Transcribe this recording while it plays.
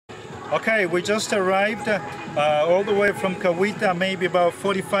Okay, we just arrived all the way from Cahuita, maybe about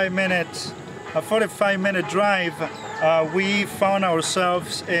 45 minutes, a 45-minute drive. We found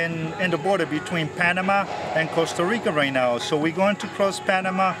ourselves in the border between Panama and Costa Rica right now. So we're going to cross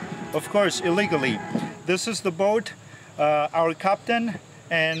Panama, of course, illegally. This is the boat, our captain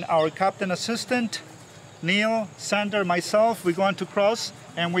and our captain assistant, Neil, Sander, myself, we're going to cross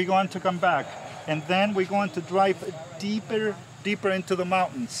and we're going to come back. And then we're going to drive deeper into the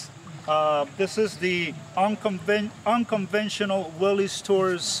mountains. This is the unconventional WILLIES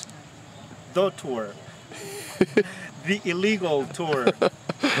tours, the tour, the illegal tour.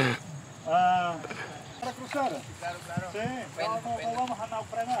 ¿Para cruzar? Sí, vamos a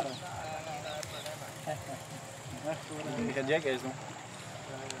naufragar. Que llegues, ¿no?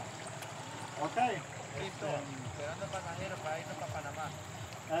 Ok. Esperando pasajeros para irnos para Panamá.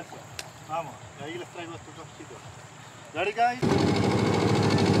 Eso, vamos, ahí les traigo estos dos chicos. Ready, guys?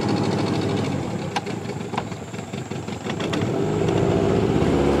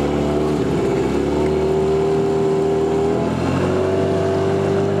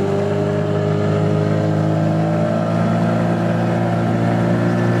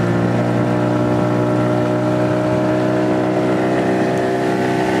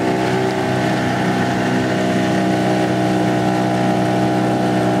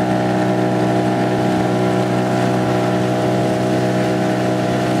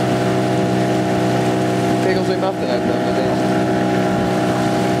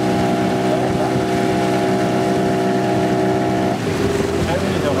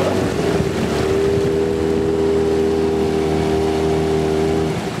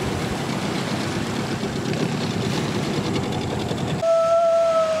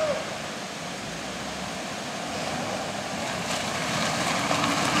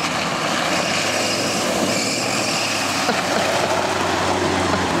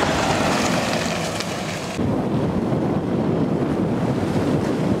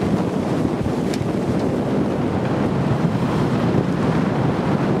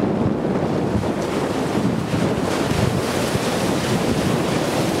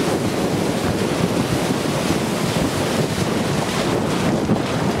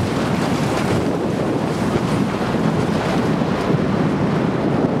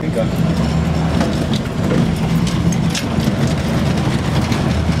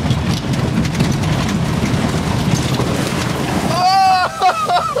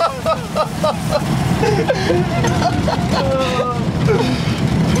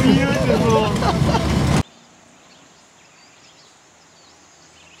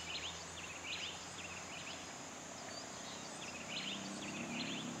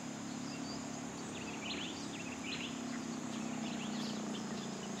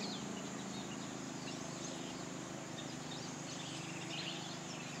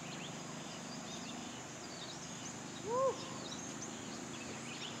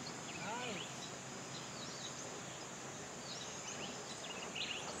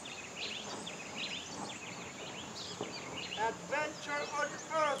 Adventure on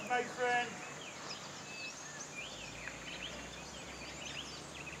earth, my friend.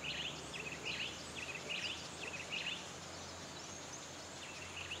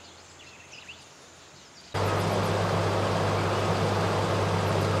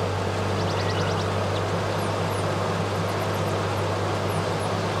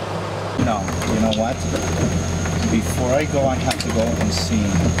 No, you know what? Before I go, I have to go and see.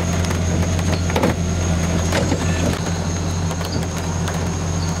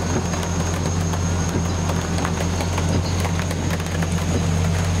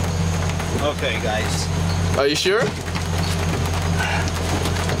 Okay, guys. Are you sure?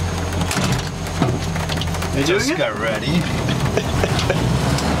 You just got ready.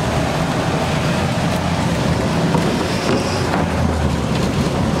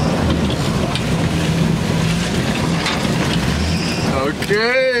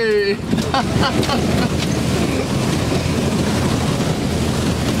 Okay.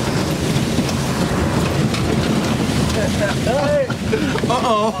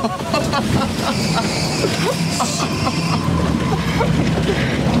 Uh-oh.